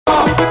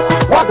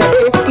What a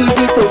day,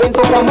 easy to win,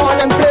 so come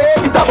on and play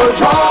the double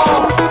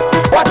draw.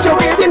 What you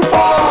waiting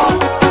for?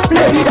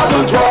 Play the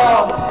double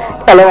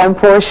draw. Hello, I'm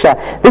Portia.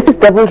 This is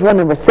Double Draw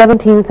number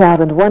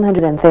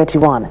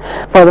 17,131.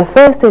 For the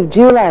 1st of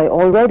July,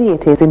 already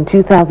it is in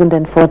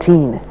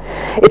 2014.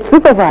 It's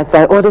supervised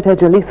by Auditor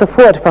Jaleesa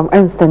Ford from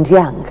Ernst &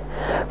 Young.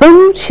 When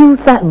you choose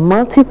that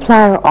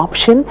multiplier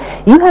option,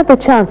 you have the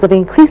chance of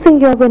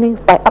increasing your winnings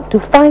by up to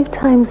 5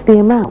 times the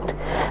amount.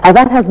 And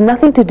that has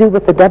nothing to do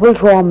with the Double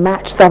Draw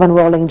Match 7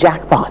 rolling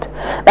jackpot.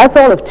 That's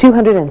all of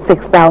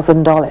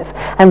 $206,000.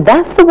 And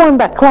that's the one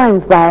that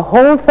climbs by a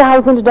whole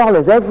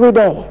 $1,000 every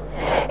day.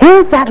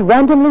 Here's that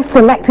randomly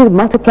selected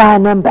multiplier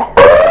number.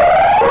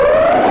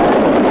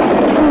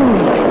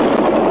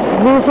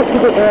 Music to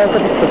the air for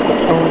the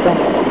ticket holder.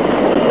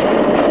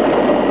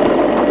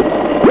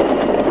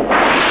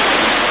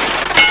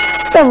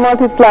 The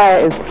multiplier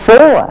is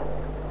 4.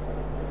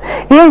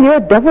 Here are your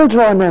double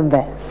draw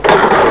numbers.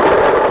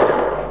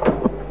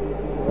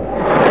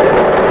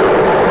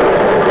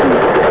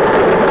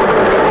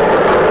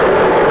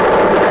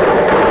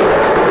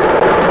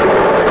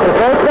 The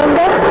first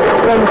number,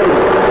 20.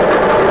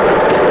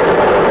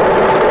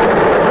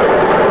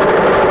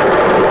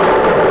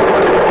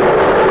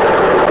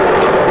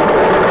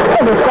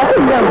 The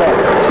second number,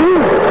 2.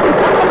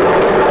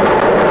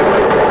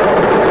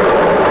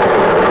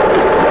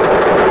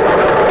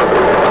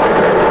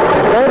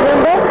 Third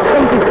number,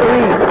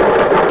 23.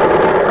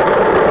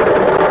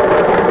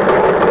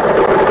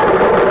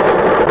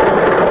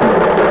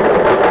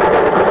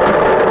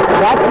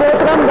 That's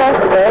fourth number,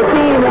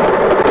 13.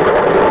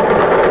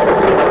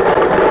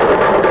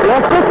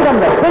 Your fifth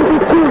number,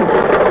 22.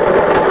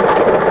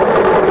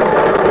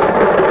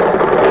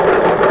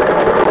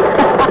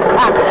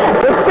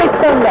 The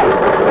sixth number,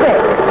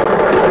 6.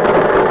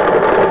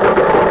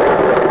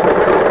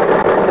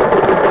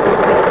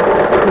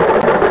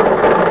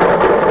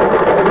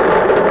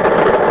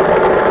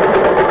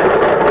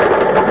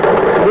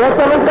 Your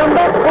seventh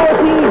number,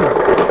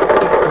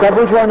 14.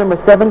 Double draw number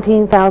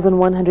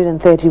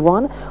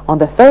 17,131 on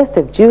the 1st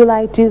of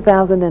July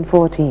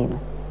 2014.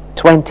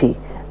 20.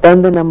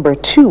 Then the number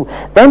 2.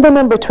 Then the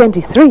number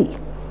 23.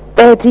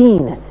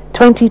 13.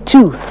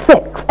 22,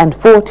 6, and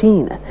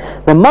 14.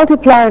 The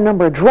multiplier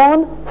number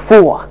drawn,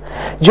 4.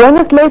 Join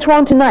us later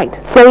on tonight,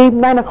 say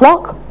 9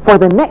 o'clock, for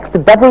the next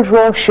Double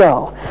Draw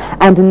show.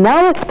 And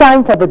now it's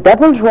time for the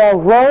Double Draw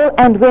Roll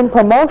and Win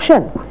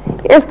promotion.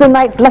 Here's the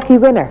night's lucky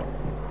winner,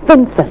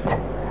 Vincent.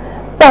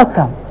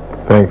 Welcome.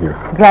 Thank you.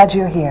 Glad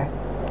you're here.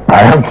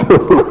 I am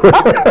too.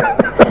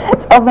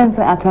 Oh,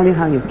 Vincent, I'll tell you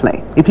how you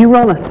play. If you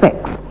roll a 6,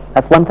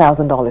 that's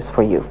 $1,000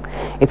 for you.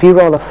 If you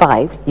roll a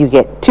 5, you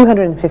get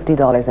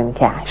 $250 in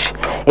cash.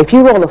 If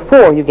you roll a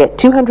 4, you get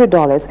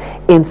 $200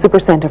 in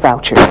Supercenter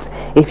vouchers.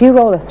 If you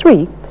roll a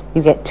 3,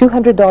 you get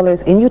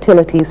 $200 in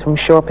utilities from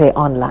SurePay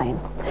Online.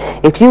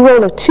 If you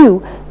roll a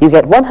 2, you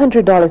get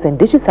 $100 in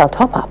Digicel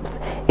top-ups.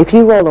 If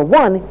you roll a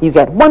 1, you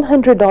get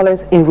 $100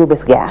 in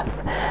Rubis Gas.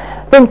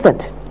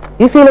 Vincent,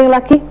 you feeling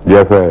lucky?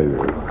 Yes, I do.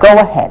 Go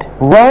ahead.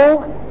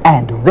 Roll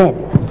and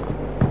win.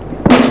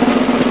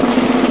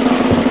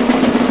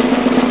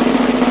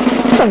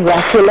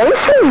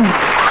 Congratulations!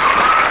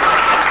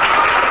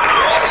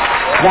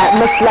 That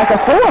looks like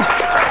a 4.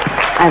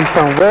 And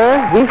from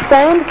where we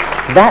stand,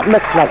 that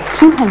looks like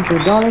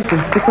 $200 in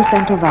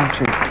Supercenter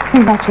vouchers.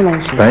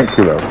 Congratulations. Thank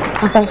you, though.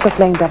 And thanks for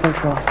playing Double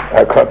Draw.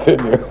 I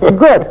continue.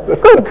 Good.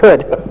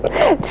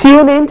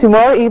 Tune in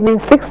tomorrow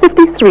evening,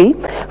 6:53,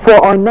 for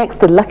our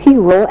next Lucky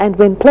Roll and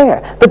Win player,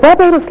 the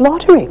Barbados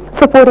Lottery,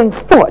 supporting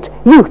sport,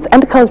 youth,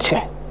 and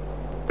culture.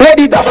 Play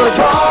the double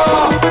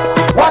draw.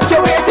 What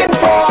you waiting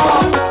for?